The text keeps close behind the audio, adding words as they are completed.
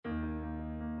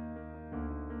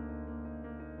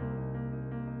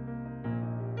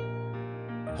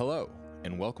Hello,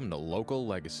 and welcome to Local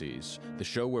Legacies, the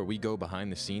show where we go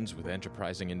behind the scenes with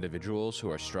enterprising individuals who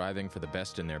are striving for the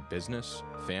best in their business,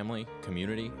 family,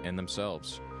 community, and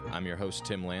themselves. I'm your host,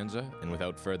 Tim Lanza, and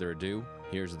without further ado,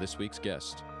 here's this week's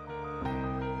guest.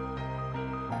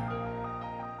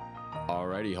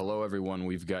 Alrighty, hello everyone.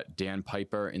 We've got Dan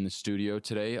Piper in the studio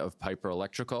today of Piper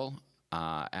Electrical.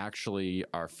 Actually,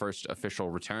 our first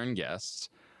official return guest.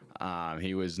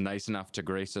 He was nice enough to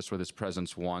grace us with his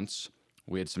presence once.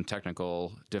 We had some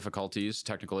technical difficulties,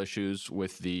 technical issues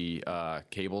with the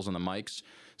cables and the mics,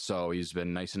 so he's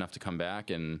been nice enough to come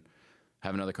back and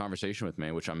have another conversation with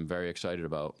me, which I'm very excited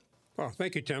about. Oh,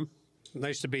 thank you, Tim.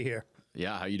 Nice to be here.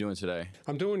 Yeah, how you doing today?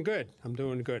 I'm doing good.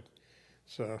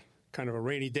 It's kind of a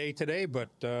rainy day today, but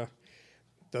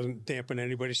doesn't dampen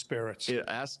anybody's spirits.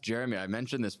 Ask Jeremy. I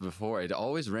mentioned this before. It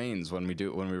always rains when we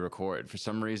record. For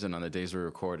some reason, on the days we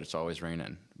record, it's always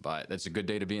raining. But it's a good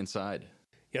day to be inside.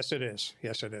 Yes, it is.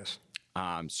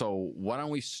 So why don't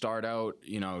we start out?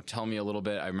 Tell me a little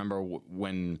bit. I remember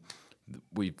when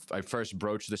I first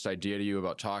broached this idea to you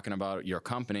about talking about your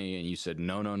company, and you said,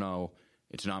 no,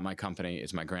 it's not my company.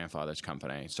 It's my grandfather's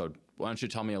company. So why don't you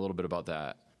tell me a little bit about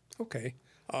that? Okay.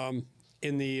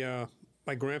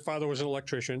 My grandfather was an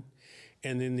electrician,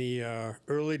 and in the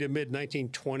early to mid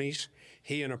 1920s,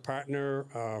 he and a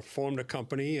partner formed a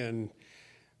company and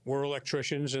were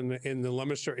electricians in the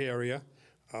Leominster area.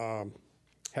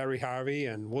 Harry Harvey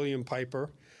and William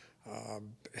Piper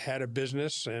had a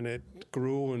business, and it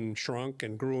grew and shrunk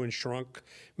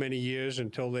many years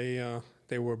until they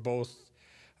were both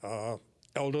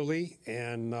elderly.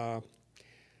 And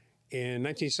in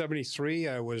 1973,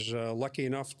 I was lucky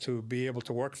enough to be able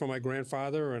to work for my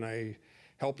grandfather, and I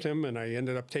helped him, and I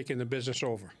ended up taking the business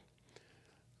over.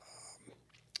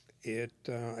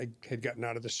 I had gotten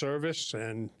out of the service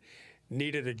and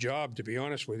needed a job, to be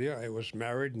honest with you. I was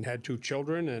married and had 2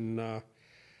 children, and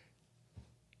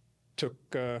took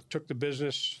the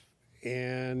business,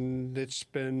 and it's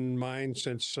been mine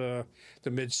since the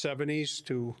mid-'70s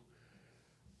to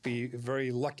be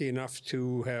very lucky enough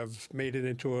to have made it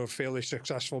into a fairly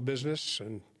successful business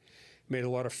and made a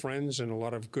lot of friends and a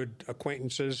lot of good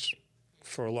acquaintances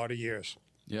for a lot of years.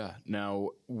 Yeah.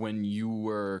 Now, when you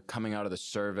were coming out of the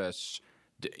service,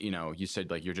 you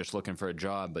said you're just looking for a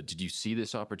job, but did you see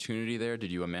this opportunity there?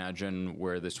 Did you imagine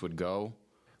where this would go?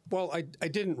 Well, I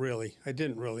didn't really.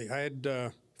 I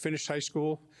had finished high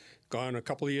school, gone a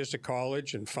couple of years to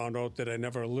college, and found out that I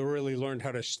never really learned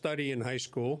how to study in high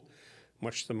school,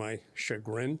 much to my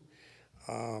chagrin,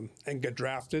 and got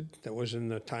drafted. That was in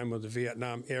the time of the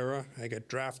Vietnam era. I got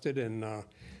drafted and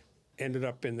ended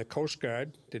up in the Coast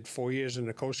Guard, did 4 years in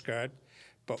the Coast Guard.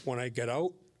 But when I got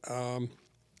out,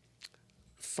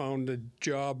 found a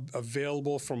job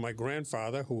available from my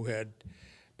grandfather, who had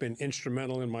been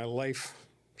instrumental in my life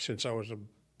since I was a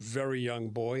very young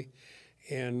boy,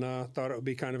 and thought it would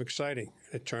be kind of exciting.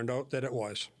 It turned out that it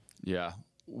was. Yeah.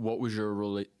 What was your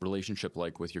relationship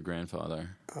like with your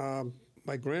grandfather?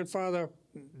 My grandfather,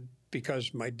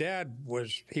 because my dad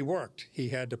he worked. He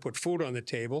had to put food on the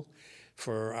table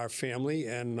for our family,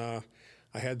 and I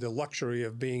had the luxury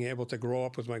of being able to grow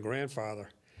up with my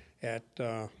grandfather.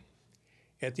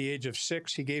 At the age of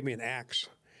 6, he gave me an axe,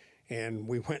 and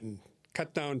we went and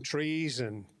cut down trees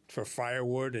and for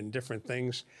firewood and different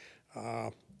things.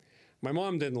 My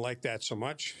mom didn't like that so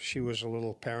much. She was a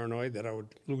little paranoid that I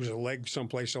would lose a leg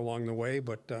someplace along the way,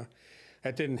 but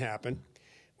that didn't happen.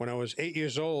 When I was 8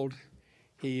 years old,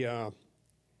 he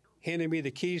handed me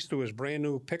the keys to his brand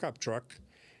new pickup truck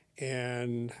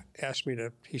and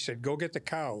he said, go get the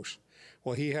cows.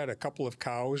 Well, he had a couple of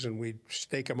cows, and we'd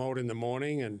stake them out in the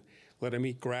morning and let them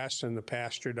eat grass in the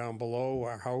pasture down below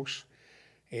our house.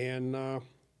 And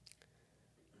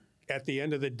at the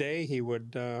end of the day, he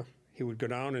would go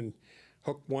down and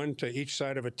hook one to each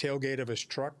side of a tailgate of his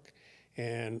truck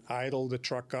and idle the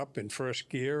truck up in first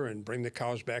gear and bring the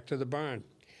cows back to the barn.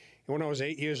 And when I was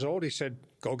 8 years old, he said,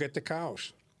 go get the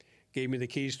cows. Gave me the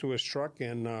keys to his truck,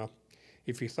 and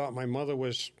if you thought my mother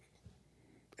was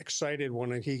excited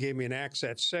when he gave me an axe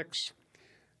at 6,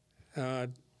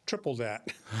 triple that.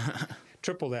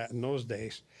 Triple that in those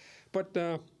days. But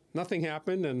nothing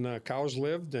happened, and cows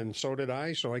lived, and so did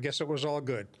I, so I guess it was all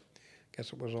good.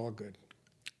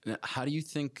 Now, how do you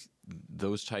think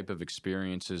those type of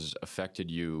experiences affected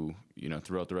you,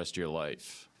 throughout the rest of your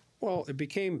life? Well, I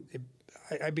became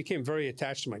very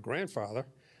attached to my grandfather.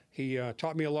 He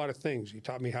taught me a lot of things. He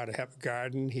taught me how to have a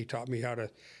garden. He taught me how to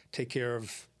take care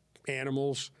of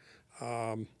animals.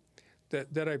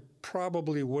 That I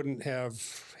probably wouldn't have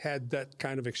had that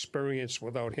kind of experience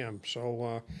without him.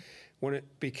 So when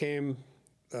it became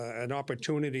an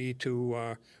opportunity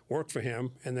to work for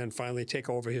him and then finally take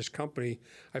over his company,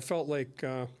 I felt like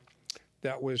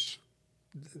that was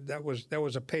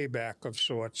a payback of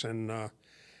sorts. And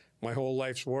my whole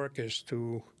life's work is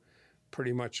to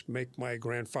pretty much make my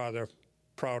grandfather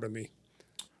proud of me.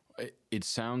 It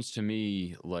sounds to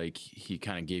me like he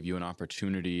kind of gave you an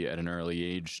opportunity at an early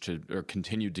age or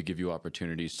continued to give you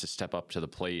opportunities to step up to the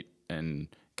plate and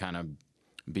kind of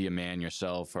be a man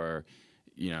yourself, or,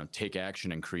 take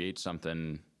action and create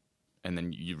something. And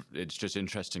then it's just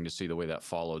interesting to see the way that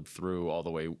followed through all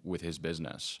the way with his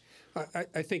business.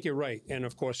 I think you're right. And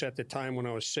of course, at the time when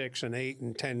I was 6 and 8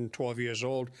 and 10, 12 years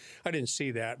old, I didn't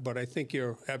see that, but I think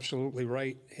you're absolutely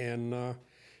right. And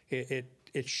it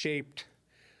shaped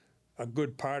a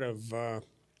good part of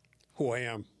who I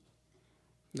am.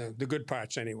 The good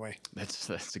parts, anyway.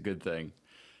 That's a good thing.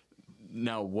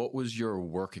 Now, what was your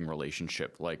working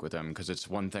relationship like with him? Because it's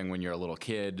one thing when you're a little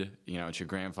kid, it's your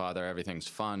grandfather, everything's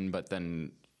fun, but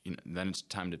then then it's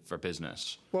time for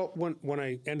business. Well, when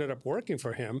I ended up working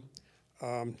for him,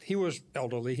 he was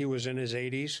elderly. He was in his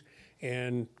 80s,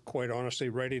 and quite honestly,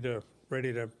 ready to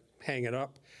hang it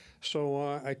up.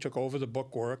 So I took over the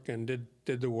book work and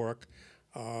did the work.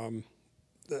 I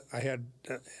had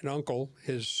an uncle,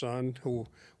 his son, who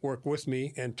worked with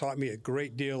me and taught me a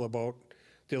great deal about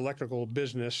the electrical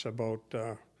business, about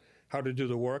how to do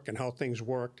the work and how things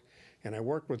worked. And I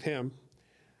worked with him.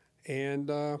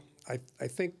 And I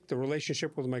think the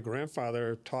relationship with my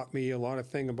grandfather taught me a lot of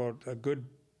things about a good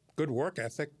work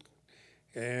ethic,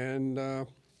 and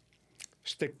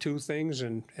stick to things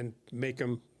and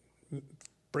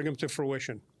bring them to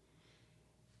fruition.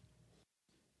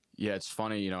 Yeah, it's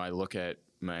funny. I look at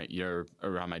you're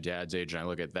around my dad's age, and I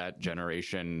look at that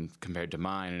generation compared to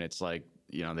mine, and it's like,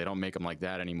 they don't make them like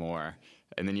that anymore.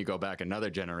 And then you go back another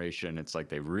generation, it's like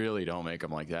they really don't make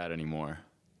them like that anymore.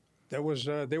 They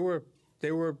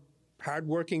were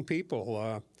hardworking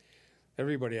people.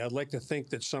 Everybody. I'd like to think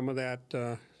that some of that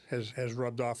has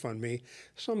rubbed off on me.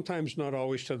 Sometimes not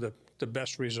always to the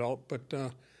best result,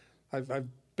 but I've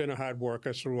been a hard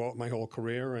worker throughout my whole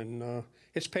career, and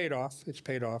it's paid off. It's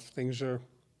paid off. Things are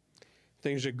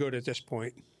good at this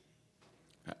point.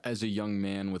 As a young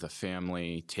man with a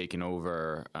family taking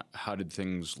over, how did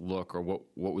things look, or what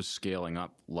was scaling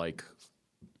up like?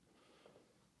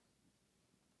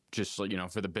 Just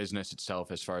for the business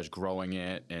itself, as far as growing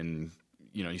it, and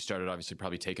you started obviously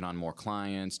probably taking on more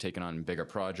clients, taking on bigger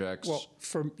projects. Well,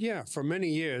 for many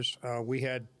years we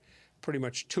had pretty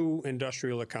much 2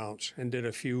 industrial accounts and did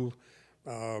a few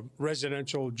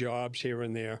residential jobs here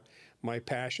and there. My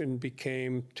passion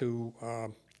became to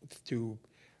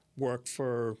work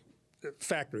for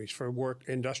factories,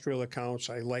 industrial accounts.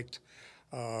 I liked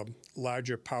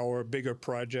larger power, bigger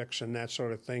projects, and that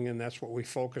sort of thing, and that's what we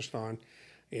focused on.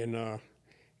 In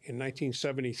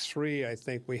 1973, I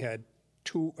think we had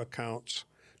 2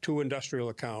 industrial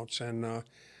accounts, and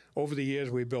over the years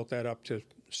we built that up to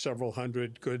several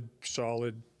hundred good,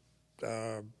 solid,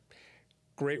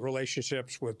 great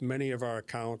relationships with many of our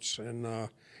accounts, and a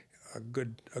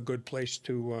good place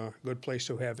to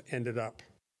have ended up.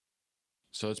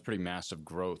 So it's pretty massive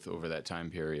growth over that time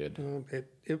period.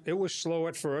 It was slow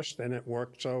at first, and it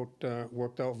worked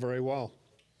out very well.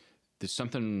 There's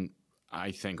something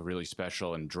I think really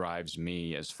special and drives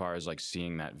me as far as like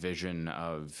seeing that vision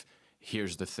of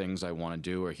here's the things I want to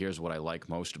do, or here's what I like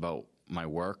most about my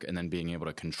work, and then being able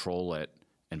to control it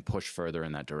and push further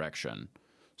in that direction.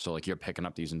 So like you're picking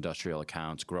up these industrial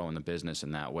accounts, growing the business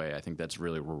in that way. I think that's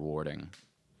really rewarding.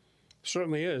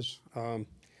 Certainly is.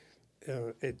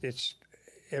 It's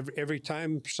every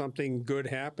time something good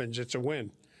happens, it's a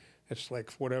win. It's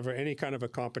like any kind of a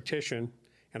competition,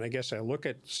 and I guess I look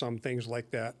at some things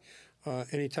like that.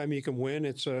 Anytime you can win,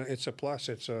 it's a plus.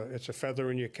 It's a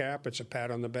feather in your cap. It's a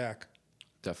pat on the back.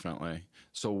 Definitely.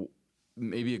 So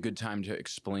maybe a good time to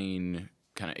explain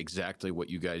kind of exactly what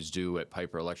you guys do at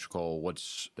Piper Electrical.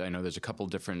 I know there's a couple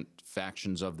different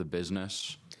factions of the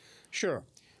business. Sure.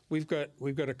 We've got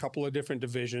a couple of different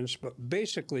divisions, but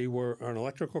basically we're an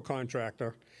electrical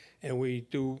contractor, and we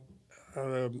do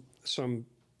some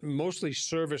mostly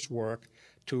service work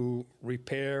to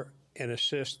repair and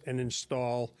assist and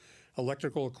install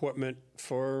electrical equipment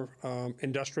for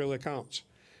industrial accounts,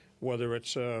 whether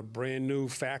it's a brand new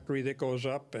factory that goes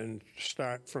up and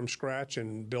start from scratch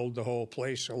and build the whole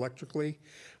place electrically,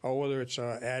 or whether it's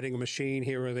adding a machine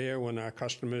here or there when our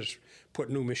customers put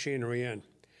new machinery in.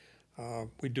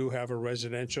 We do have a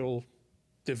residential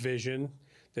division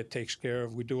that takes care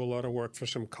of, we do a lot of work for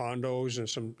some condos and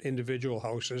some individual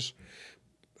houses.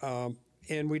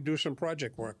 And we do some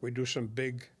project work. We do some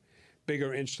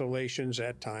bigger installations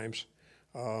at times.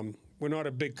 We're not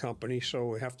a big company, so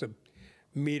we have to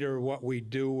meter what we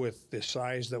do with the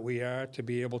size that we are to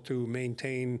be able to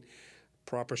maintain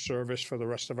proper service for the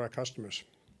rest of our customers.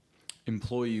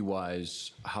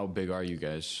 Employee-wise, how big are you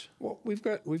guys? Well, we've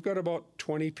got about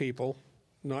 20 people,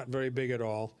 not very big at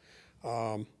all.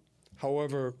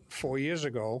 However, 4 years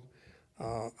ago,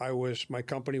 my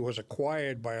company was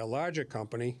acquired by a larger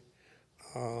company,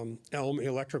 Elm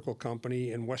Electrical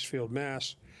Company in Westfield,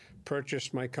 Mass.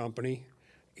 Purchased my company,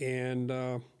 and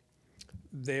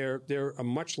they're a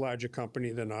much larger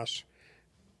company than us,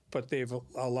 but they've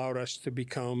allowed us to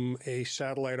become a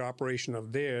satellite operation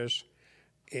of theirs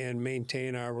and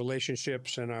maintain our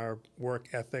relationships and our work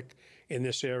ethic in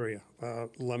this area,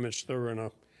 Leominster, and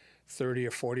a 30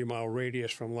 or 40 mile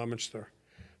radius from Leominster.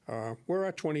 We're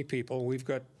at 20 people. We've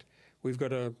got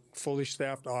a fully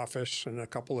staffed office and a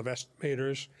couple of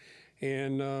estimators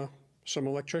and some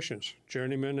electricians,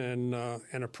 journeymen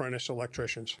and apprentice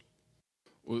electricians.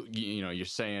 Well, you're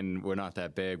saying we're not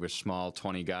that big. We're small,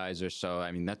 20 guys or so.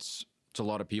 I mean, it's a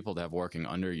lot of people to have working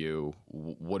under you.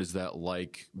 What is that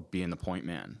like being the point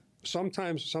man?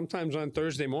 Sometimes on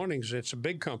Thursday mornings, it's a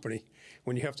big company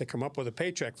when you have to come up with a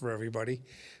paycheck for everybody.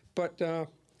 But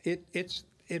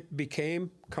it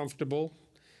became comfortable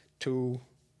to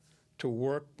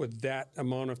work with that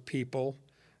amount of people,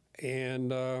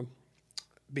 and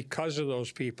because of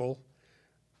those people,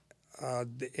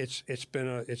 it's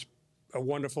been a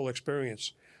wonderful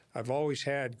experience. I've always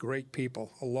had great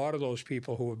people. A lot of those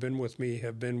people who have been with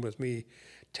me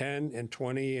 10 and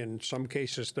 20, in some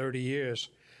cases 30 years.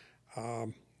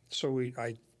 So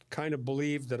I kind of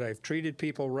believe that I've treated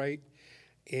people right,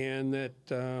 and that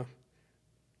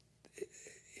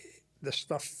the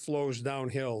stuff flows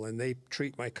downhill, and they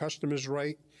treat my customers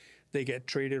right. They get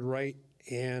treated right,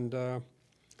 and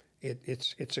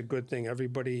it's a good thing.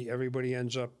 Everybody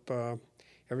ends up a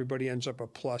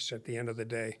plus at the end of the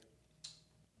day.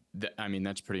 I mean,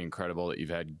 that's pretty incredible that you've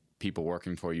had people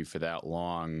working for you for that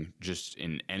long, just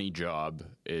in any job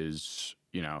is,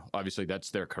 obviously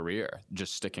that's their career,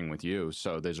 just sticking with you.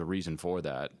 So there's a reason for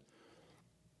that.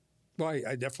 Well,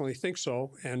 I definitely think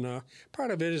so. And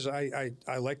part of it is I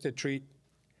like to treat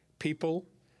people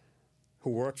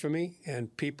who work for me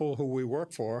and people who we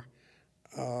work for,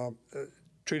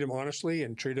 treat them honestly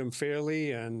and treat them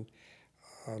fairly. And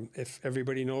if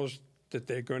everybody knows that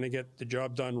they're going to get the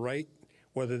job done right,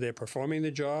 whether they're performing the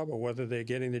job or whether they're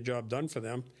getting the job done for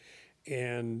them.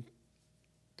 And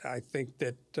I think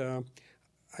that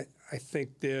I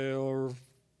think they're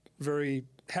very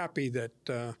happy that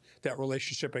that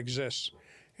relationship exists,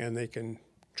 and they can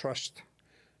trust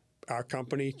our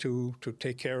company to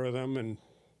take care of them and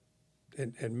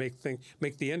make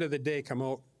the end of the day come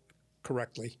out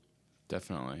correctly.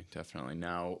 Definitely.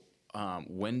 Now,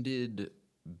 when did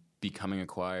becoming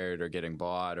acquired or getting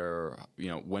bought, or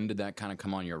when did that kind of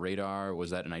come on your radar? Was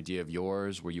that an idea of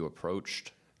yours? Were you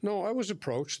approached? No, I was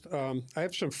approached. I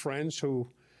have some friends who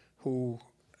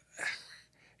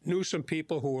knew some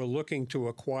people who were looking to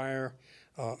acquire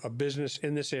a business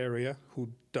in this area who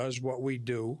does what we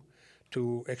do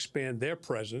to expand their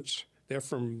presence. They're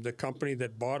from the company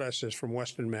that bought us is from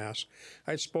Western Mass.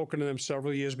 I'd spoken to them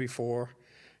several years before,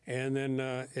 and then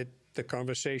the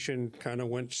conversation kind of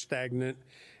went stagnant.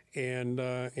 And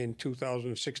in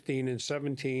 2016 and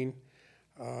 17,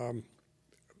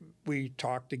 we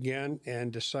talked again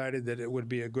and decided that it would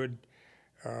be a good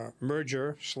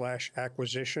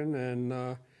merger/acquisition,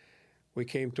 and we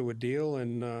came to a deal,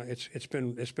 and it's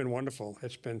been wonderful.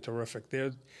 It's been terrific.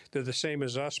 They're the same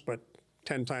as us, but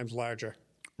 10 times larger.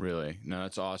 Really? No,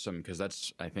 that's awesome, because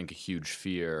that's, I think, a huge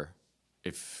fear.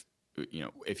 If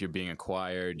you're being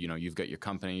acquired, you've got your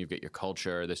company, you've got your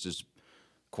culture. This is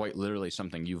quite literally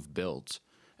something you've built,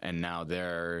 and now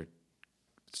they're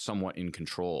somewhat in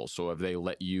control. So have they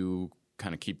let you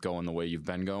kind of keep going the way you've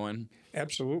been going?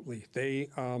 Absolutely. They,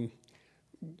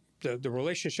 the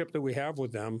relationship that we have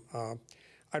with them,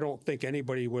 I don't think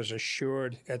anybody was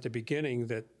assured at the beginning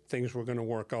that things were going to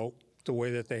work out the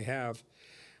way that they have.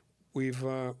 We've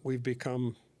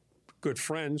become good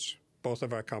friends, both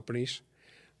of our companies,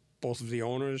 both of the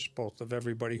owners, both of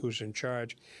everybody who's in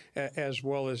charge, as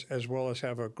well as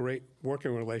have a great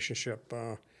working relationship.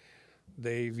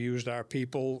 They've used our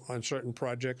people on certain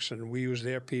projects, and we use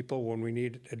their people when we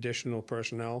need additional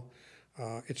personnel.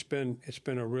 It's been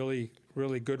a really,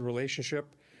 really good relationship,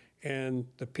 and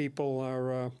the people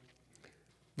are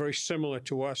very similar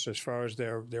to us as far as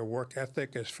their work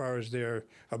ethic, as far as their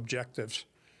objectives.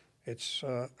 It's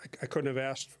I couldn't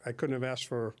have asked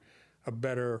for a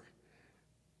better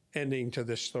ending to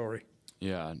this story.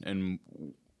 Yeah, and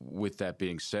with that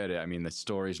being said, I mean, the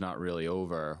story's not really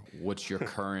over. What's your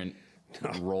current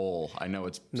role? I know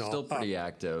it's No, still pretty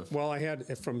active. Well, I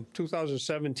had, from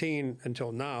 2017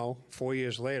 until now, 4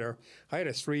 years later, I had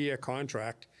a 3-year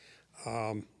contract.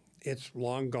 It's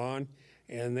long gone,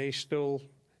 and they still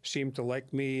seem to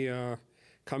like me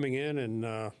coming in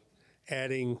and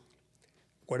adding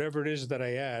whatever it is that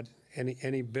I add,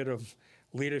 any bit of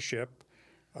leadership,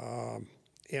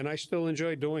 and I still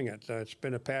enjoy doing it. It's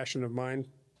been a passion of mine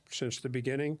since the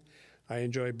beginning. I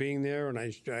enjoy being there, and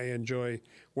I enjoy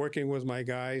working with my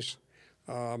guys.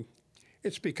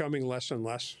 It's becoming less and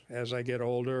less as I get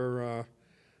older.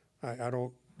 I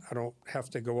don't have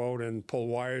to go out and pull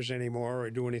wires anymore or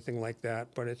do anything like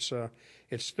that. But it's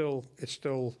still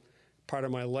part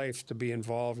of my life to be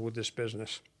involved with this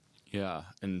business. Yeah,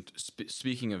 and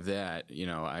speaking of that,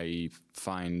 I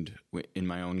find in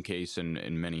my own case and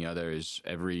in many others,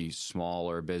 every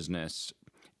smaller business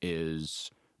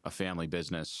is a family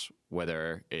business,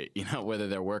 whether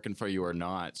they're working for you or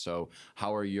not. So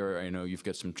how are I know you've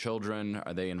got some children.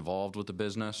 Are they involved with the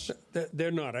business?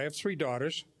 They're not. I have 3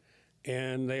 daughters,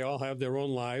 and they all have their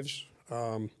own lives.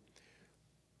 One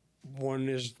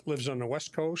lives on the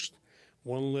West Coast,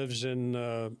 one lives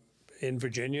in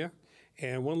Virginia,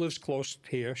 and one lives close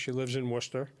here. She lives in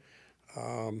Worcester.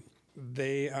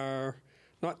 They are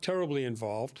not terribly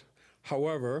involved.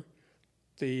 However,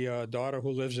 the daughter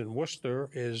who lives in Worcester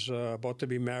is about to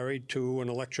be married to an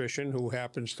electrician who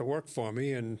happens to work for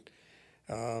me and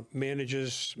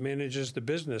manages the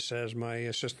business as my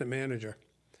assistant manager.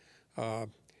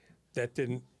 It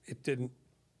didn't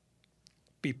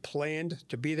be planned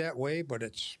to be that way, but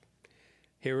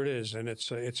here it is, and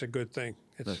it's a good thing.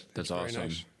 That's it's very awesome.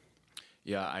 nice.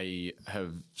 Yeah, I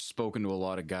have spoken to a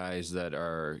lot of guys that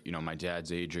are, my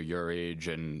dad's age or your age,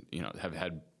 and, have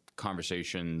had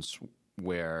conversations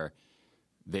where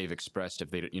they've expressed if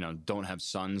they, don't have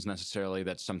sons necessarily,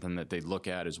 that's something that they look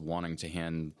at as wanting to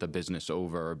hand the business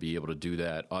over or be able to do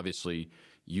that. Obviously,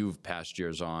 you've passed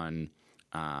yours on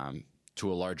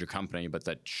to a larger company, but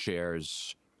that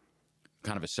shares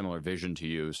kind of a similar vision to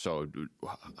you. So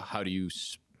how do you,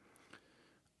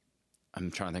 I'm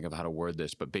trying to think of how to word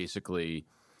this, but basically,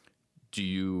 are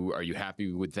you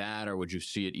happy with that, or would you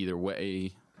see it either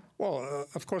way? Well,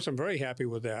 of course, I'm very happy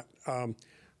with that.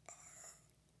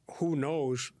 Who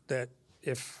knows that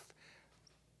if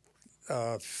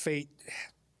fate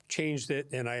changed it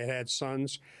and I had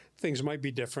sons, things might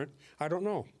be different. I don't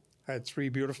know. I had 3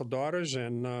 beautiful daughters,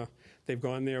 and they've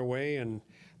gone their way. And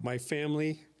my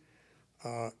family,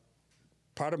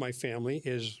 part of my family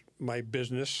is my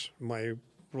business, my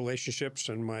relationships,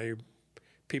 and my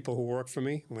people who work for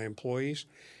me, my employees.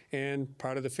 And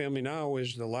part of the family now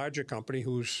is the larger company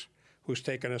who's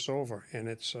taken us over. And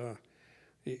it's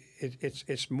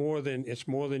more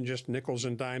than just nickels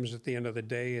and dimes at the end of the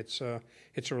day. It's a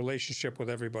relationship with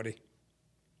everybody.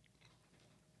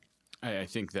 I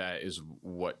think that is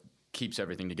what keeps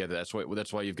everything together. That's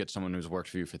why you've got someone who's worked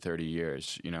for you for 30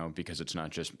 years, because it's not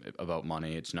just about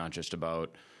money. It's not just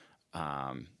about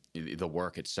the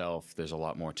work itself. There's a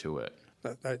lot more to it.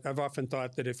 I've often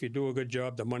thought that if you do a good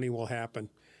job, the money will happen.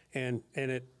 And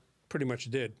it pretty much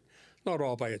did. Not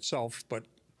all by itself, but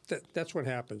that's what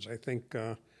happens. I think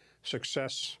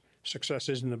success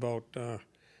isn't about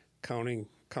counting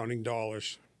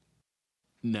dollars.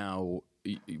 Now,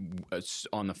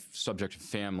 on the subject of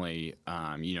family,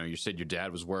 you said your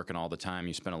dad was working all the time.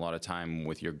 You spent a lot of time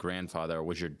with your grandfather.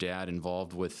 Was your dad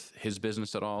involved with his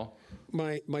business at all?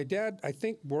 My dad, I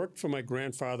think, worked for my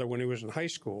grandfather when he was in high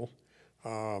school.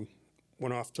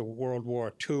 Went off to World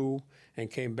War II and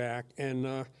came back.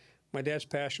 And my dad's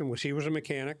passion was he was a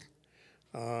mechanic.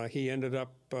 He ended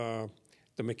up the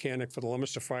mechanic for the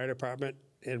Leominster Fire Department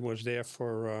and was there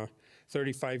for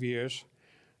 35 years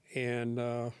and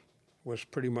was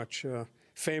pretty much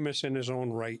famous in his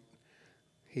own right.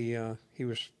 He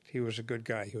was a good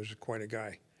guy. He was quite a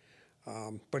guy.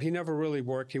 But he never really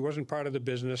worked. He wasn't part of the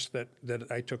business that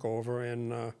I took over,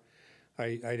 and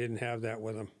I didn't have that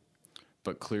with him.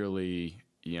 But clearly,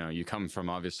 you come from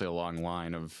obviously a long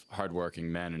line of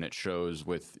hardworking men, and it shows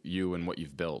with you and what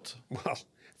you've built. Well,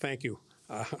 thank you.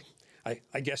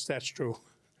 I guess that's true.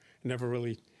 Never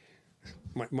really.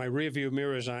 My rearview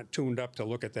mirrors aren't tuned up to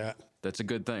look at that. That's a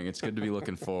good thing. It's good to be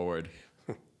looking forward.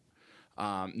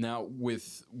 Now,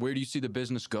 where do you see the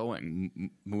business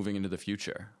going, moving into the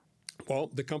future?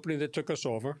 Well, the company that took us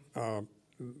over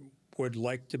would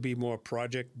like to be more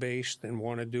project-based and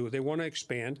they want to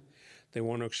expand. They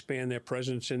want to expand their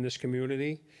presence in this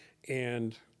community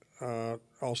and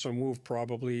also move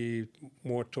probably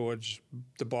more towards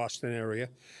the Boston area.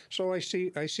 So I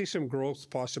see some growth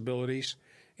possibilities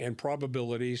and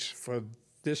probabilities for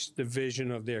this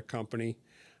division of their company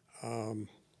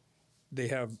they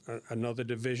have another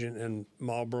division in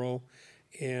Marlboro,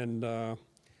 and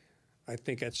I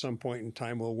think at some point in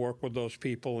time we'll work with those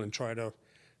people and try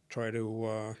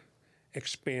to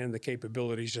expand the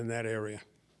capabilities in that area.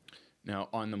 Now,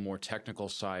 on the more technical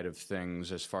side of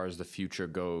things, as far as the future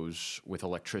goes with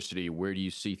electricity, where do you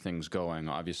see things going?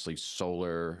 Obviously,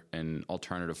 solar and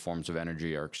alternative forms of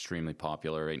energy are extremely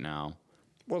popular right now.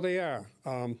 Well, they are.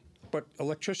 But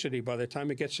electricity, by the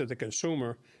time it gets to the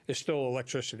consumer, is still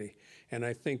electricity. And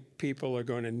I think people are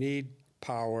going to need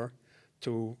power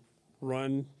to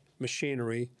run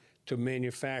machinery to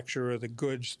manufacture the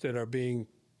goods that are being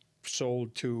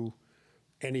sold to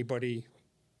anybody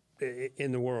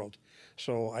in the world.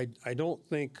 So I don't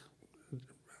think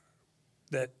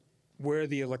that where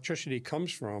the electricity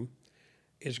comes from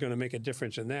is going to make a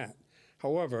difference in that.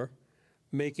 However,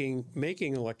 making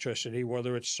electricity,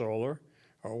 whether it's solar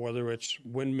or whether it's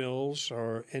windmills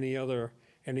or any other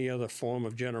form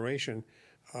of generation,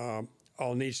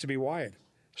 all needs to be wired.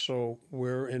 So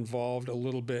we're involved a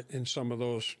little bit in some of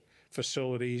those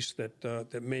facilities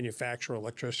that manufacture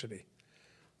electricity,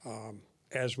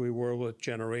 as we were with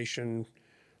generation,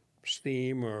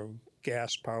 steam or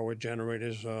gas-powered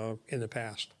generators in the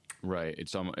past. Right.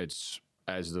 It's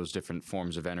as those different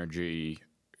forms of energy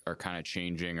are kind of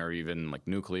changing, or even like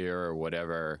nuclear or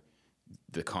whatever,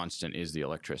 the constant is the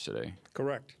electricity.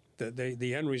 Correct.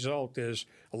 The end result is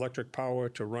electric power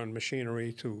to run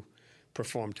machinery to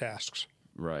perform tasks.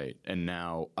 Right. And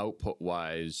now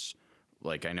output-wise,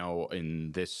 like I know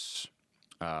in this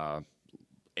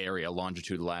area,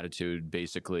 longitude, latitude,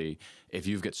 basically, if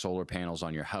you've got solar panels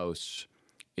on your house,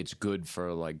 it's good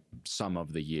for like some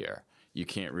of the year. You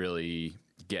can't really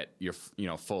get your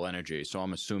full energy. So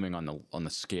I'm assuming on the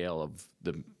scale of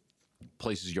the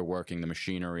places you're working, the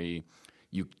machinery,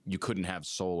 you couldn't have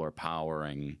solar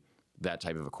powering that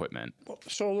type of equipment. Well,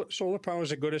 solar power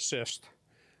is a good assist,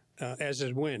 as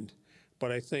is wind.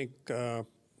 But I think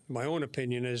my own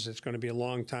opinion is it's going to be a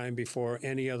long time before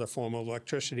any other form of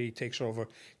electricity takes over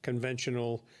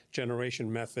conventional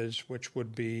generation methods, which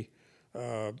would be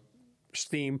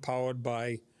steam powered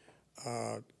by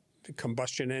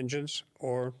combustion engines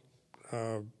or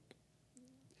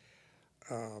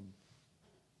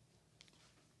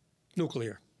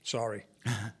nuclear. Sorry.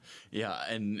 Yeah,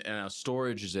 and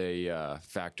storage is a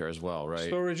factor as well, right?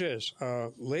 Storage is.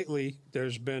 Lately,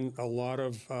 there's been a lot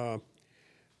of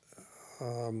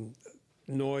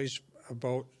noise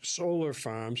about solar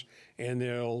farms, and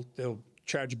they'll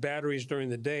charge batteries during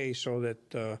the day so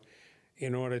that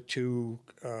in order to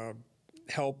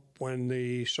help when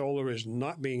the solar is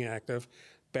not being active,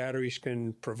 batteries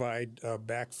can provide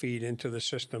backfeed into the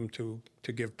system to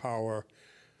give power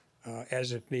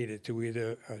as if needed to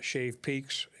either shave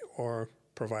peaks or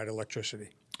provide electricity.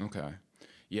 Okay.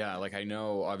 Yeah, like I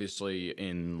know obviously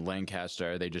in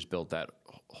Lancaster, they just built that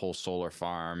whole solar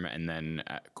farm. And then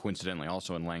coincidentally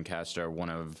also in Lancaster, one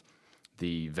of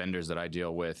the vendors that I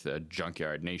deal with,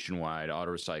 Junkyard Nationwide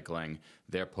Auto Recycling,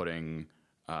 they're putting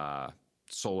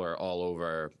solar all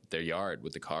over their yard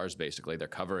with the cars, basically. They're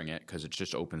covering it because it's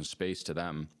just open space to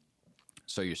them.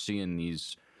 So you're seeing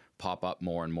these pop up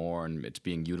more and more, and it's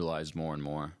being utilized more and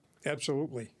more.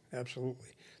 Absolutely, absolutely.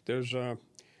 There's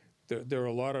there are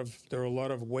a lot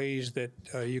of ways that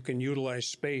you can utilize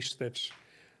space that's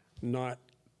not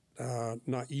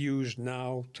used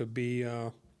now to be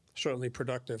certainly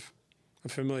productive. I'm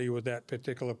familiar with that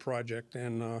particular project,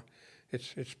 and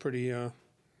it's pretty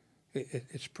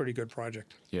good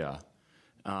project. Yeah.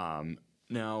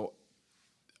 Now,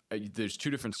 there's two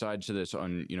different sides to this. I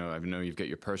know you've got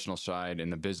your personal side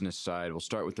and the business side. We'll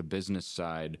start with the business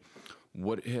side.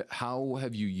 How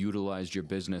have you utilized your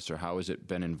business, or how has it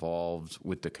been involved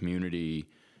with the community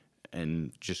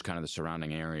and just kind of the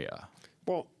surrounding area?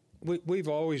 Well, we've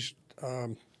always,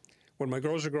 when my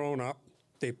girls are growing up,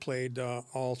 they played,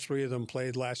 all three of them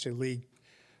played Lassie League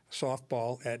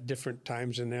softball at different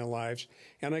times in their lives,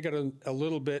 and I got a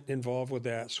little bit involved with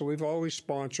that. So we've always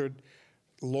sponsored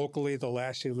locally the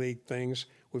Lassie League things.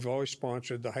 We've always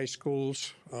sponsored the high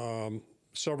schools,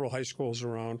 several high schools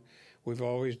around. We've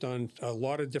always done a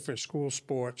lot of different school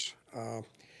sports,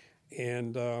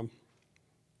 and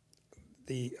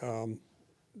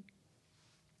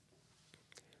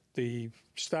the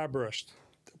Starburst,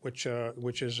 which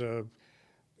is a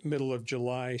middle of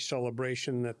July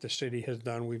celebration that the city has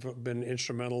done. We've been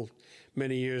instrumental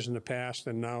many years in the past,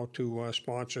 and now to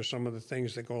sponsor some of the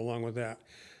things that go along with that.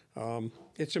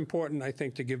 It's important, I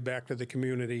think, to give back to the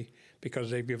community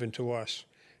because they've given to us,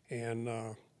 and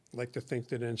I'd like to think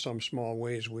that in some small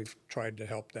ways we've tried to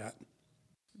help that.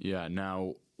 Yeah.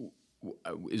 Now,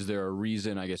 Is there a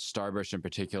reason, I guess, Starburst in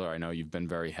particular, I know you've been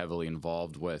very heavily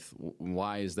involved with.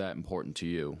 Why is that important to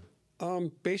you?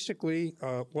 Basically,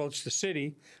 well, it's the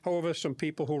city. However, some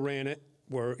people who ran it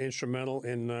were instrumental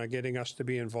in getting us to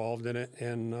be involved in it,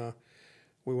 and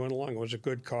we went along. It was a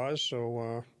good cause,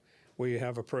 so we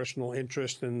have a personal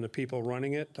interest in the people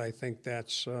running it. I think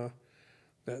that's a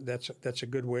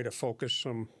good way to focus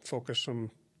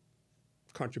some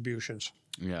contributions.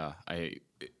 Yeah,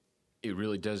 it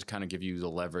really does kind of give you the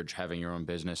leverage having your own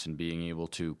business and being able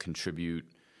to contribute.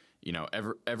 You know,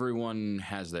 everyone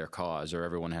has their cause, or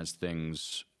everyone has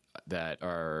things that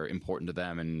are important to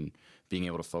them, and being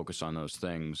able to focus on those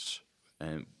things.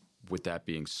 And with that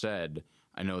being said,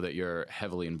 I know that you're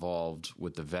heavily involved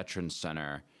with the Veterans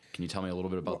Center. Can you tell me a little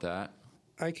bit about that?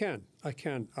 I can. I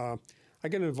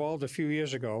got involved a few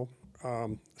years ago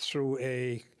through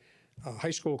a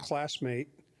high school classmate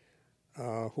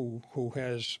who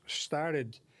has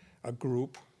started a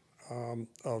group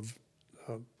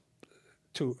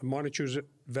to Montezuma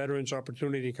Veterans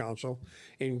Opportunity Council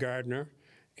in Gardner,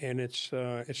 and it's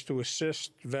to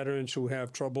assist veterans who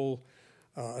have trouble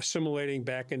assimilating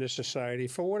back into society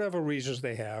for whatever reasons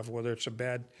they have, whether it's a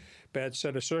bad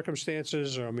set of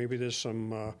circumstances, or maybe there's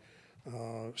some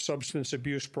substance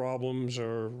abuse problems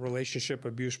or relationship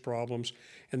abuse problems,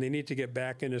 and they need to get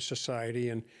back into society.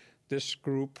 And this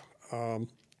group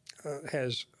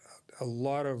has a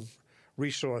lot of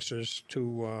resources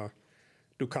to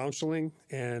do counseling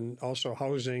and also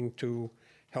housing to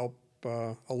help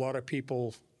a lot of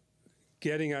people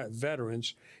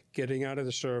veterans getting out of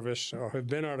the service or have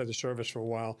been out of the service for a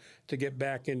while to get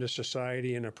back into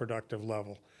society in a productive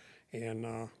level. And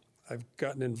I've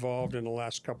gotten involved in the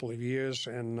last couple of years,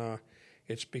 and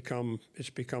it's become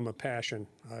a passion.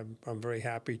 I'm very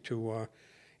happy to,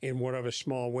 in whatever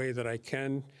small way that I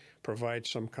can, provide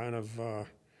some kind of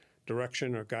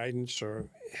direction or guidance or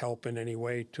help in any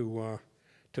way to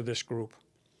this group.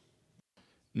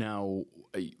 Now,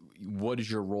 what is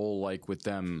your role like with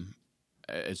them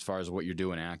as far as what you're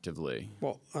doing actively?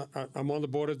 Well, I'm on the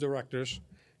board of directors,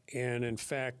 and in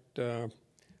fact,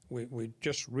 we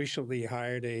just recently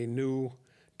hired a new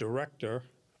director.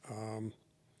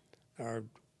 Our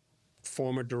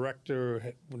former director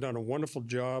had done a wonderful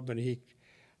job, and he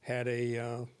had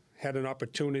an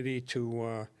opportunity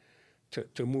to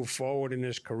move forward in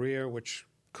his career, which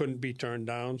couldn't be turned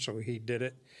down, so he did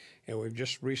it. And we've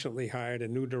just recently hired a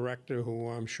new director who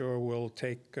I'm sure will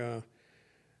take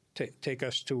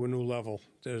us to a new level.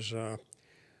 There's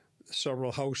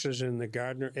several houses in the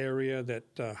Gardner area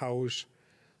that house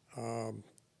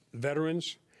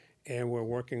veterans, and we're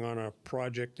working on a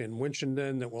project in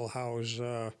Winchendon that will house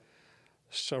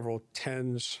several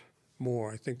tens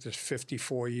more. I think there's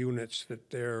 54 units that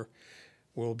there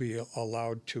will be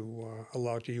allowed to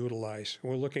utilize.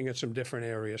 We're looking at some different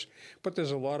areas, but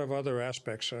there's a lot of other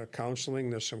aspects. Counseling.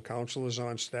 There's some counselors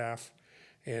on staff,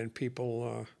 and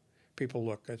people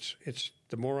look. It's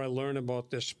the more I learn about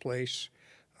this place,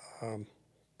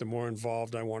 the more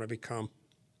involved I want to become.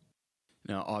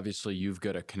 Now, obviously, you've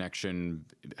got a connection,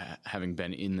 having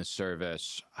been in the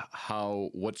service.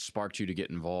 What sparked you to get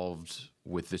involved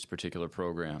with this particular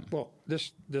program? Well,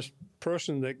 this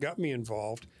person that got me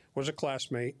involved was a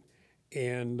classmate,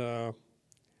 and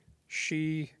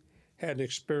she had an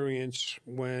experience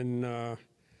when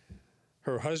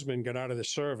her husband got out of the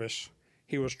service.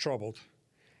 He was troubled,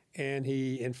 and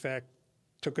he, in fact,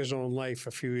 took his own life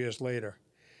a few years later.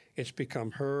 It's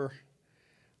become her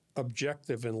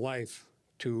objective in life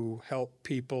to help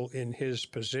people in his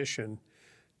position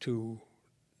to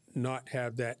not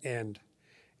have that end.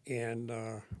 And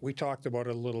we talked about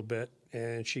it a little bit,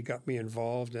 and she got me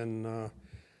involved, and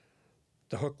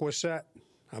the hook was set.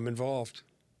 I'm involved.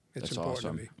 It's That's important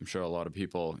awesome. to me. I'm sure a lot of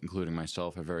people, including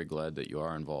myself, are very glad that you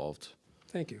are involved.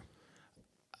 Thank you.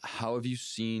 How have you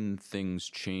seen things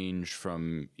change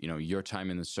from, your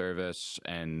time in the service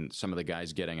and some of the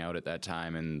guys getting out at that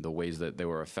time and the ways that they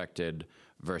were affected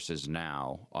versus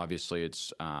now? Obviously,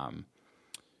 it's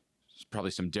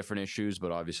probably some different issues,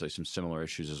 but obviously some similar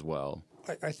issues as well.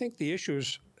 I think the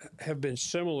issues have been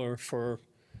similar for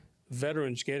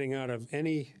veterans getting out of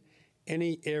any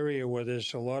area where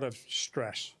there's a lot of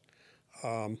stress.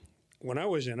 When I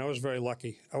was very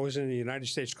lucky. I was in the United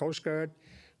States Coast Guard.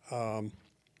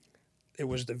 It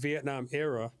was the Vietnam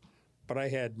era, but I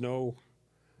had no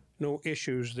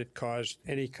issues that caused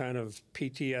any kind of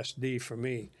PTSD for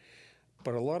me.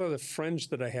 But a lot of the friends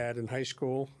that I had in high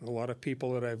school, a lot of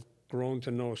people that I've grown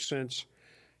to know since,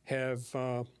 have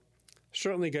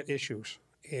certainly got issues.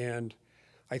 And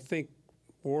I think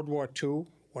World War II,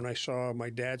 when I saw my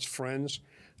dad's friends,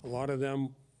 a lot of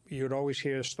them, you'd always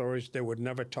hear stories they would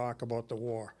never talk about the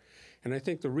war. And I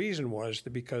think the reason was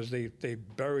that because they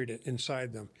buried it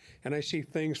inside them. And I see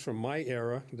things from my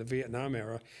era, the Vietnam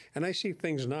era, and I see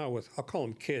things now with, I'll call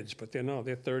them kids, but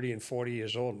they're 30 and 40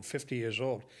 years old and 50 years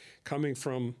old, coming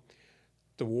from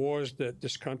the wars that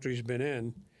this country's been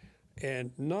in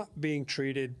and not being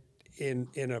treated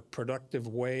in a productive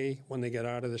way when they get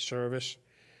out of the service.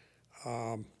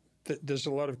 There's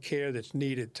a lot of care that's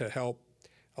needed to help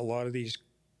a lot of these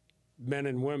men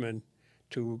and women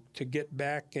to get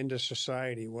back into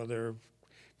society, whether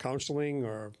counseling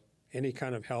or any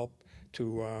kind of help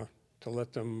to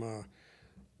let them,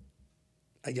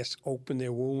 I guess, open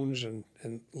their wounds and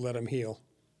let them heal.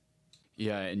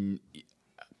 Yeah, and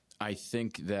I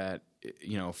think that,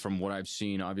 from what I've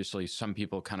seen, obviously some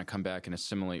people kind of come back and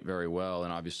assimilate very well,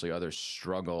 and obviously others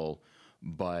struggle.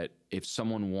 But if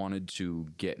someone wanted to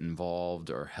get involved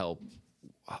or help,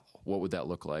 what would that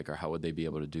look like, or how would they be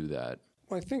able to do that?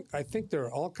 Well, I think there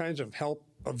are all kinds of help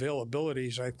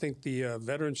availabilities. I think the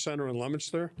Veterans Center in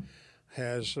Leominster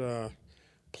has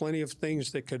plenty of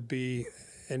things that could be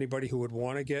anybody who would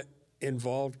want to get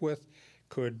involved with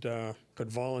could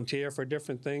volunteer for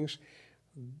different things.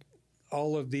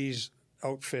 All of these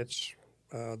outfits,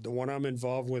 the one I'm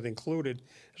involved with included,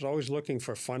 is always looking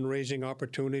for fundraising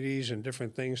opportunities and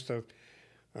different things to.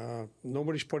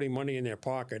 Nobody's putting money in their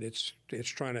pocket. It's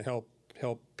trying to help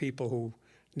people who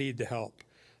need the help.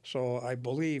 So I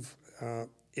believe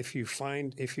if you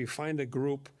find a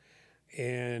group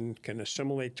and can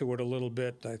assimilate to it a little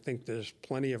bit, I think there's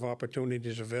plenty of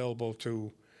opportunities available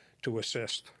to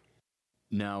assist.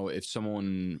 Now, if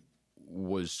someone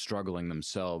was struggling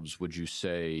themselves, would you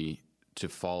say to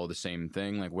follow the same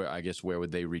thing? Like, where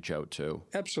would they reach out to?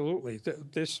 Absolutely.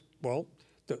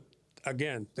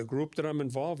 Again, the group that I'm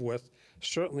involved with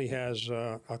certainly has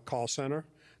a call center.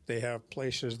 They have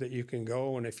places that you can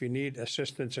go, and if you need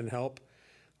assistance and help,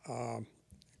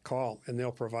 call, and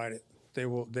they'll provide it. They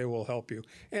will help you.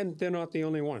 And they're not the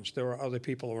only ones. There are other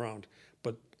people around.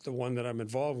 But the one that I'm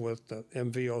involved with, the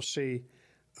MVOC,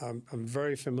 I'm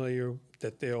very familiar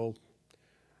that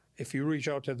if you reach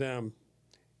out to them,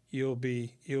 you'll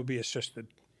be assisted.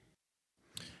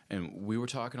 And we were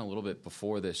talking a little bit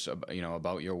before this,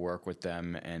 about your work with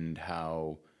them and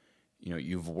how,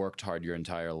 you've worked hard your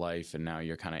entire life, and now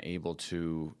you're kind of able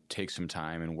to take some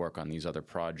time and work on these other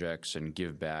projects and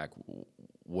give back.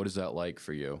 What is that like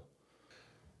for you?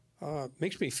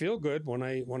 Makes me feel good when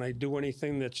I do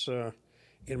anything that's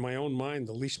in my own mind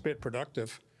the least bit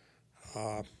productive.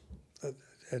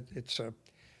 It's a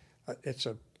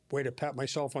way to pat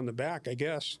myself on the back, I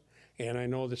guess, and I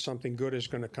know that something good is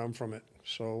going to come from it.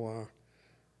 So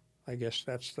I guess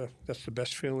that's the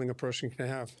best feeling a person can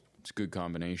have. It's a good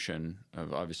combination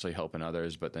of obviously helping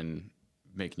others, but then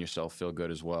making yourself feel good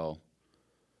as well.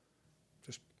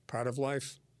 Just part of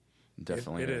life.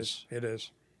 Definitely is. It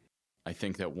is. I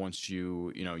think that once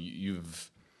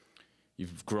you've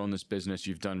grown this business,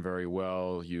 you've done very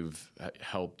well. You've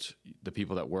helped the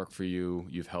people that work for you.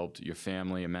 You've helped your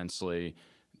family immensely.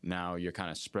 Now you're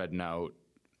kind of spreading out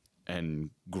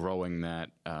and growing that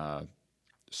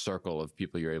circle of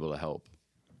people you're able to help.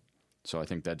 So I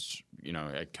think that's,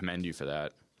 I commend you for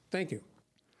that. Thank you.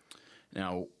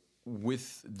 Now,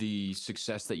 with the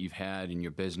success that you've had in your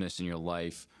business and your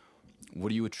life, what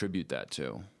do you attribute that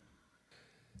to?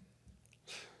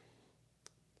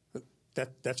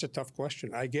 That's a tough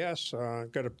question. I guess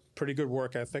I've got a pretty good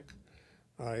work ethic.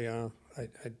 I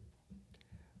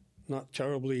not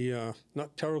terribly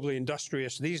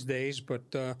industrious these days, but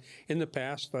in the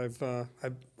past I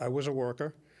was a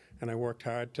worker, and I worked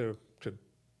hard to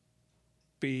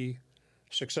be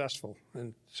successful,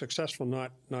 and successful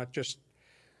not just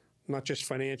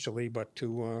financially, but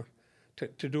to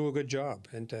do a good job,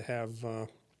 and to have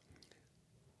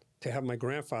my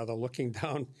grandfather looking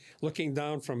down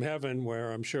from heaven,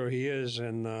 where I'm sure he is,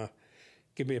 and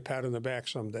give me a pat on the back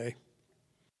someday.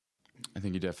 I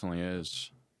think he definitely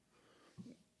is.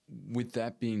 With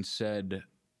that being said,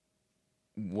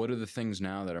 what are the things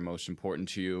now that are most important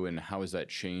to you, and how has that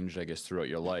changed, I guess, throughout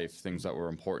your life? Things that were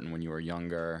important when you were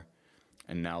younger,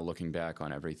 and now looking back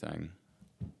on everything.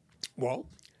 Well,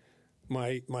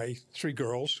 my three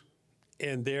girls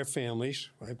and their families.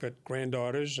 I've got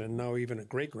granddaughters and now even a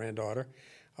great-granddaughter.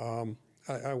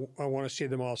 I want to see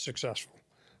them all successful.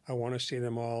 I want to see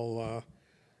them all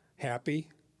happy.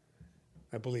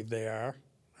 I believe they are.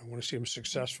 I want to see them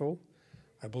successful.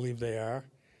 I believe they are.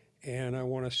 And I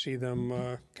want to see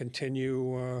them continue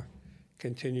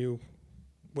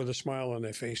with a smile on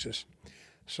their faces.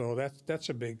 So that's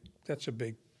a big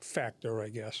factor, I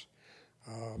guess.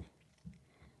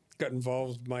 Got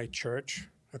involved with my church.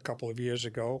 a couple of years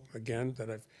ago, again,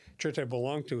 church I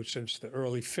belonged to since the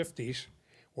early 50s,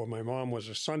 where my mom was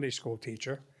a Sunday school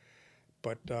teacher,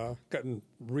 but gotten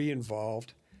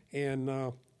re-involved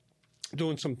and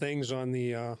doing some things on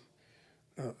the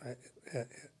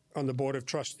board of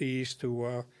trustees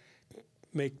to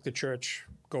make the church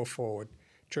go forward.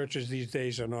 Churches these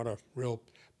days are not a real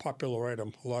popular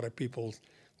item. A lot of people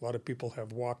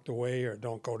have walked away or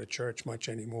don't go to church much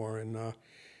anymore. And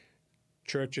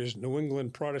churches, New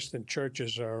England Protestant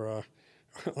churches, are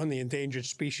on the endangered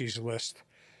species list.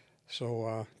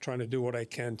 So trying to do what I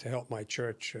can to help my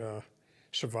church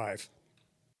survive.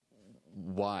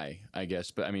 Why, I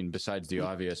guess, but I mean, besides the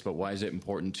obvious, but why is it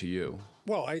important to you?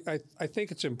 Well, I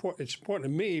think it's important. It's important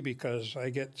to me because I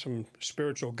get some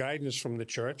spiritual guidance from the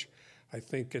church. I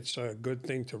think it's a good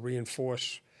thing to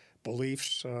reinforce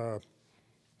beliefs.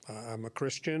 I'm a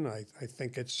Christian. I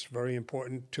think it's very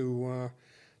important to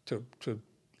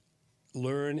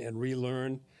learn and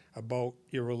relearn about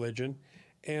your religion,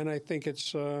 and I think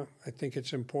it's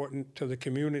important to the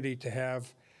community to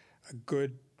have a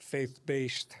good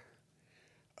faith-based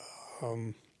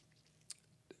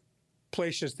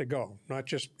places to go. Not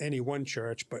just any one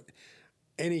church, but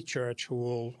any church who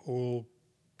will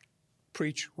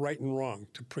preach right and wrong,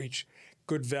 to preach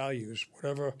good values,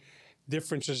 whatever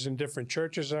differences in different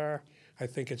churches are. I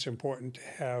think it's important to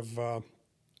have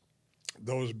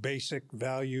those basic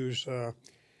values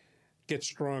get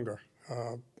stronger.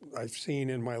 I've seen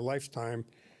in my lifetime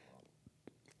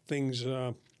things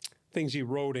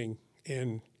eroding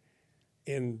in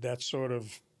that sort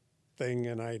of thing,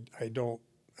 and I don't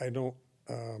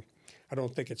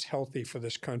think it's healthy for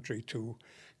this country to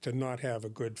not have a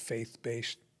good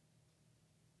faith-based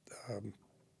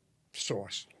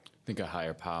source. I think a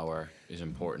higher power is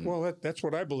important. Well, that's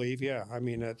what I believe, yeah. I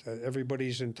mean,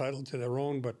 everybody's entitled to their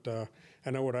own, but I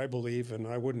know what I believe, and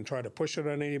I wouldn't try to push it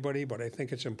on anybody, but I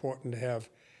think it's important to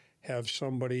have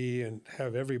somebody and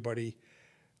have everybody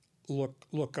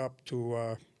look up to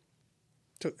a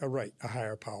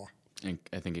higher power. And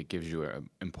I think it gives you an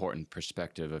important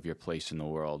perspective of your place in the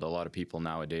world. A lot of people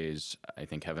nowadays, I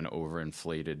think, have an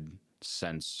overinflated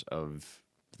sense of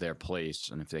their place,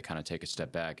 and if they kind of take a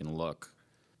step back and look.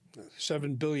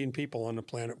 7 billion people on the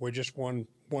planet. We're just one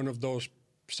of those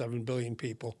 7 billion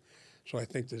people. So I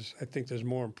think there's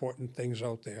more important things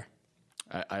out there.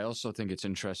 I also think it's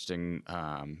interesting,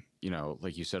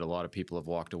 like you said, a lot of people have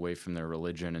walked away from their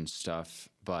religion and stuff,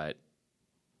 but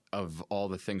of all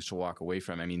the things to walk away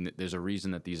from, I mean, there's a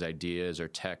reason that these ideas or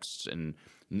texts, and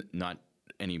not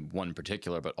any one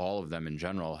particular, but all of them in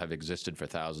general, have existed for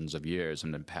thousands of years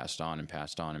and been passed on and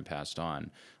passed on and passed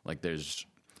on. Like there's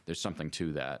something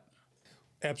to that.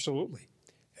 Absolutely.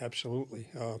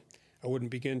 I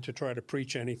wouldn't begin to try to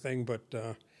preach anything, but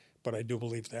I do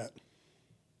believe that.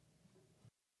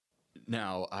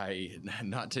 Now,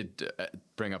 not to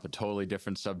bring up a totally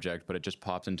different subject, but it just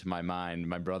popped into my mind.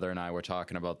 My brother and I were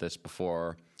talking about this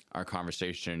before our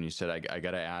conversation, and you said, I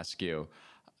got to ask you,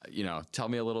 tell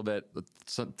me a little bit,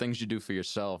 some things you do for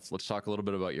yourself. Let's talk a little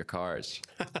bit about your cars.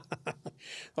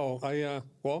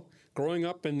 Well, growing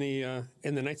up in the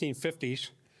 1950s,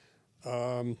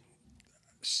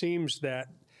 seems that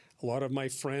a lot of my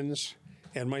friends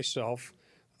and myself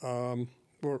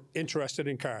were interested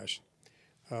in cars.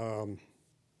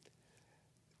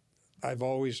 I've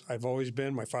always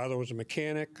been. My father was a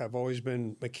mechanic. I've always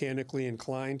been mechanically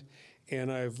inclined, and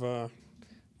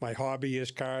my hobby is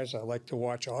cars. I like to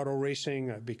watch auto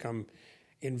racing. I've become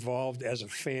involved as a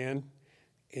fan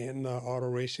in auto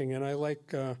racing, and I like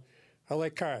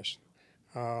cars,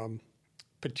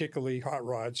 particularly hot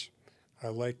rods. I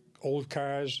like old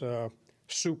cars,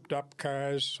 souped-up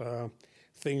cars,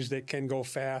 things that can go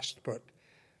fast but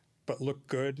look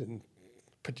good and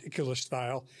particular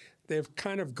style. They're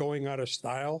kind of going out of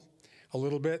style a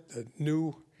little bit.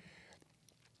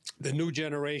 The new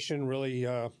generation really,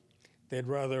 they'd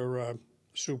rather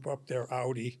soup up their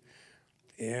Audi,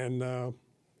 and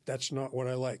that's not what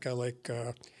I like. I like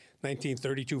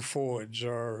 1932 Fords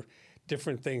or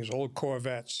different things, old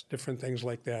Corvettes, different things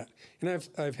like that. And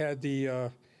I've had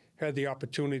the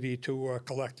opportunity to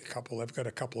collect a couple. I've got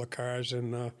a couple of cars,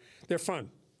 and they're fun.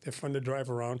 They're fun to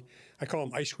drive around. I call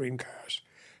them ice cream cars.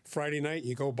 Friday night,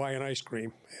 you go buy an ice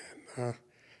cream, and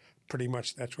pretty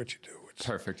much that's what you do. It's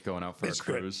perfect going out for a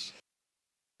cruise.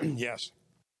 Yes.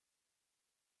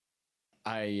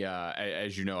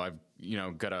 As you know, I've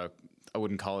got I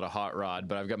wouldn't call it a hot rod,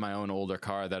 but I've got my own older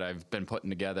car that I've been putting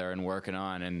together and working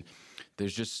on, and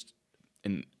there's just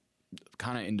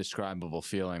kind of indescribable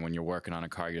feeling when you're working on a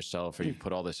car yourself, or you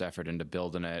put all this effort into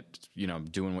building it,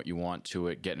 doing what you want to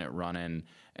it, getting it running,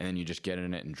 and then you just get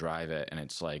in it and drive it, and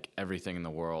it's like everything in the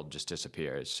world just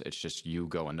disappears. It's just you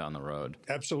going down the road.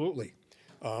 Absolutely.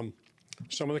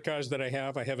 Some of the cars that I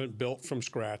haven't built from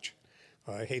scratch.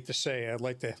 I hate to say, I'd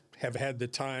like to have had the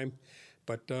time,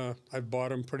 but I've bought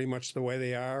them pretty much the way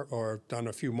they are, or done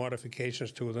a few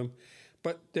modifications to them.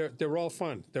 But they're all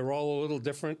fun. They're all a little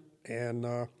different, and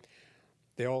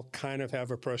they all kind of have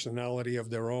a personality of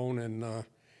their own, and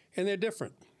they're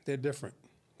different. They're different.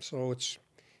 So it's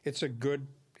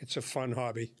a fun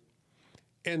hobby,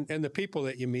 and the people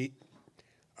that you meet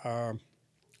are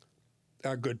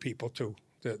good people too.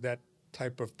 That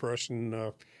type of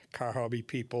person, car hobby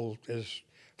people, is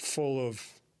full of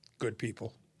good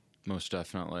people. Most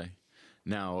definitely.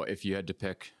 Now, if you had to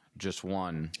pick just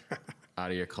one out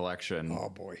of your collection, Oh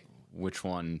boy. which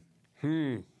one?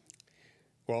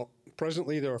 Well,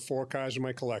 presently there are 4 cars in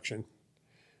my collection,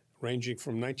 ranging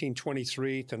from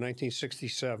 1923 to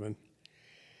 1967.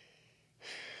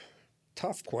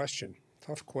 Tough question.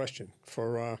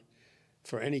 For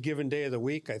any given day of the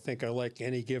week, I think I like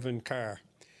any given car.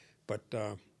 But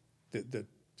the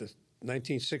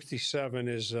 1967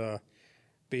 is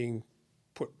being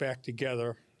put back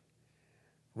together.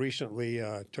 Recently,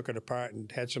 took it apart and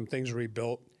had some things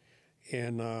rebuilt,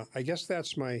 and I guess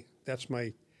that's my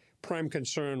prime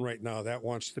concern right now. That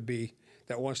wants to be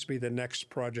the next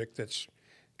project that's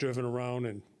driven around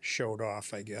and showed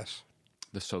off, I guess.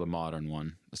 The modern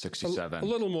one, the 67. A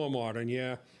little more modern,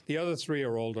 yeah. The other 3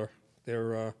 are older.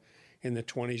 They're in the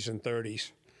 20s and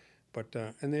 30s, but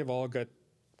and they've all got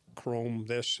chrome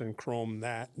this and chrome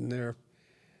that, and they're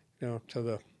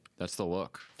That's the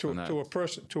look. to a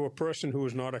person who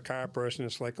is not a car person,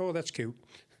 it's like, oh, that's cute.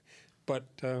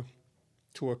 But to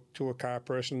a car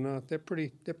person, they're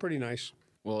pretty nice.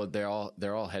 Well, they're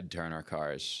all head turner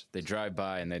cars. They drive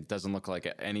by, and it doesn't look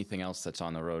like anything else that's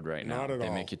on the road right now. Not at they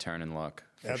all. make you turn and look.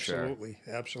 For Absolutely.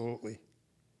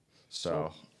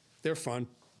 So They're fun.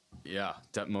 yeah,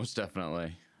 most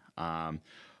definitely. I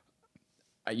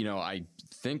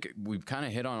think we've kind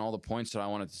of hit on all the points that I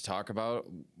wanted to talk about.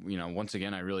 Once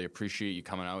again, I really appreciate you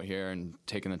coming out here and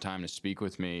taking the time to speak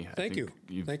with me. Thank you.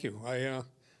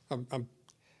 I'm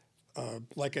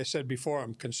like I said before,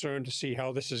 I'm concerned to see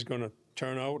how this is going to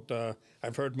turn out.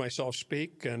 I've heard myself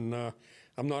speak, and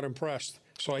I'm not impressed.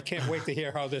 So I can't wait to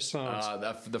hear how this sounds.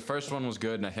 The first one was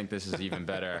good, and I think this is even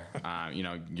better.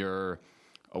 You're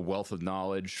a wealth of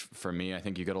knowledge for me. I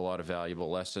think you got a lot of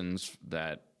valuable lessons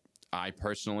that I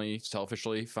personally,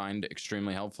 selfishly, find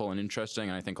extremely helpful and interesting,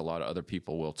 and I think a lot of other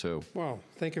people will too. Wow,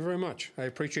 thank you very much. I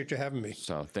appreciate you having me.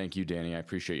 So thank you, Danny. I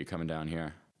appreciate you coming down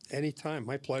here. Anytime,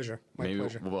 my pleasure. Maybe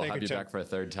pleasure. we'll Thank have you Tim. back for a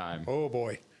third time. Oh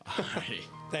boy. All right.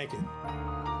 Thank you.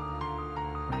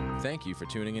 Thank you for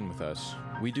tuning in with us.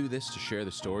 We do this to share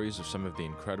the stories of some of the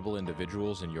incredible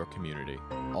individuals in your community.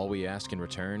 All we ask in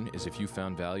return is if you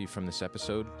found value from this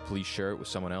episode, please share it with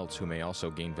someone else who may also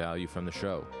gain value from the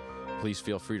show. Please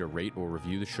feel free to rate or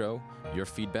review the show. Your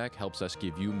feedback helps us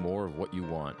give you more of what you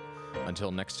want.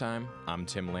 Until next time, I'm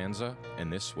Tim Lanza,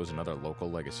 and this was another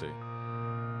Local Legacy.